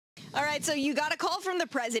All right, so you got a call from the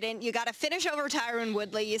president. You got to finish over Tyron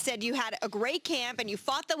Woodley. You said you had a great camp and you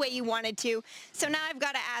fought the way you wanted to. So now I've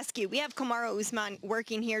got to ask you, we have Kamaru Usman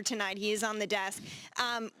working here tonight. He is on the desk.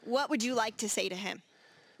 What would you like to say to him?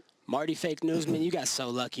 Marty Fake Newsman, you got so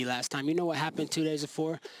lucky last time. You know what happened 2 days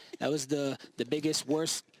before? That was the biggest,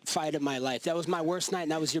 worst fight of my life. That was my worst night,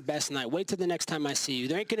 and that was your best night. Wait till the next time I see you.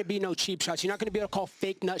 There ain't going to be no cheap shots. You're not going to be able to call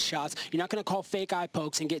fake nut shots. You're not going to call fake eye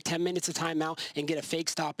pokes and get 10 minutes of timeout and get a fake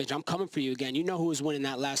stoppage. I'm coming for you again. You know who was winning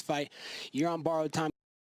that last fight. You're on borrowed time.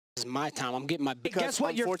 This is my time. I'm getting my big. Guess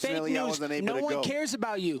what? You're fake news. No one cares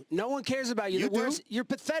about you. No one cares about you. You do? You're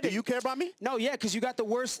pathetic. Do you care about me? No, yeah, because you got the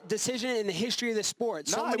worst decision in the history of the sport.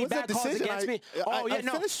 So many bad calls against me. Oh, yeah,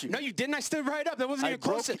 no. No, you didn't. I stood right up. That wasn't even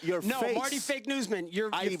close. No, Marty Fake Newsman.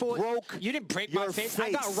 You didn't break my face.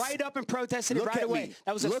 I got right up and protested it right away.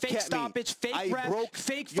 That was a fake stoppage, fake ref,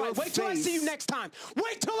 fake fight. Wait till I see you next time.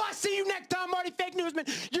 Wait till I see you next time, Marty Fake Newsman.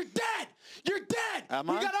 You're dead. You're dead. You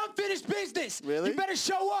got unfinished business. Really? You better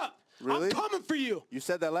show up. Really? I'm coming for you. You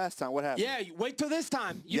said that last time. What happened? Yeah, wait till this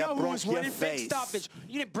time. You know who was winning fake stoppage.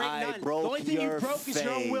 You didn't break none. The only thing you broke is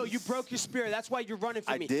your own will. You broke your spirit. That's why you're running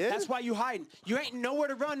from me. Did? That's why you hiding. You ain't nowhere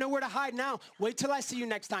to run, nowhere to hide now. Wait till I see you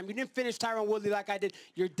next time. You didn't finish Tyron Woodley like I did.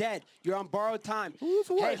 You're dead. You're on borrowed time. Who's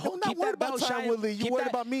worried? Hey, I'm not worried about Tyron Woodley. You worried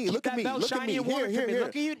about me. Look at me. Look at me. Here.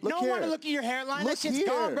 Look at you. No one want to look at your hairline. That shit's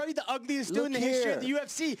gone, bro. You're the ugliest dude in the history of the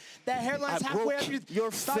UFC. That hairline's halfway up your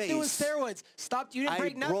face. Stop doing steroids. Stop. You didn't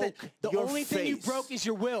break nothing. The only thing you broke is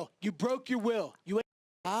your will. You broke your will.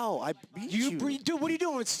 Ow, I beat you. Dude, what are you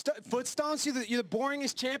doing? Foot stomps? You're the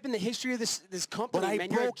boringest champ in the history of this company, but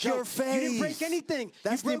man. I broke your face. You didn't break anything.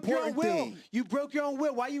 That's you broke the important your own will. thing. You broke your own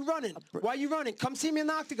will. Why are you running? Why are you running? Come see me in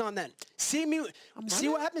the octagon then. See me. See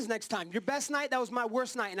what happens next time. Your best night, that was my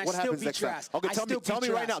worst night, and I still beat your ass. Okay, tell me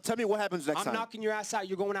right now. Tell me what happens next time. I'm knocking your ass out.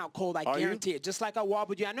 You're going out cold. I guarantee it. Just like I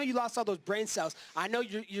wobbled you. I know you lost all those brain cells. I know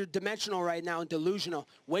you're dimensional right now and delusional.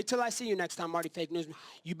 Wait till I see you next time, Marty Fake Newsman.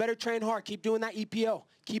 You better train hard. Keep doing that EPO.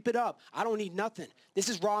 Keep it up. I don't need nothing. This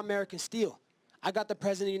is raw American steel. I got the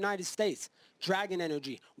President of the United States. Dragon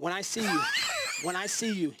energy. When I see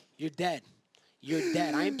you, you're dead. You're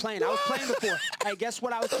dead. I ain't playing. I was playing before. Hey, guess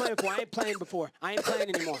what I was playing for? I ain't playing before. I ain't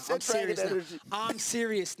playing anymore. I'm serious now. I'm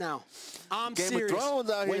serious now. I'm serious. Game of Thrones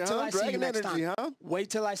out here, Wait till I see you next time. Huh? Wait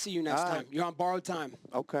till I see you next time. You're on borrowed time.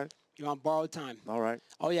 Okay. You're on borrowed time. All right.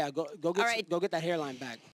 Oh, yeah. Go get that hairline back.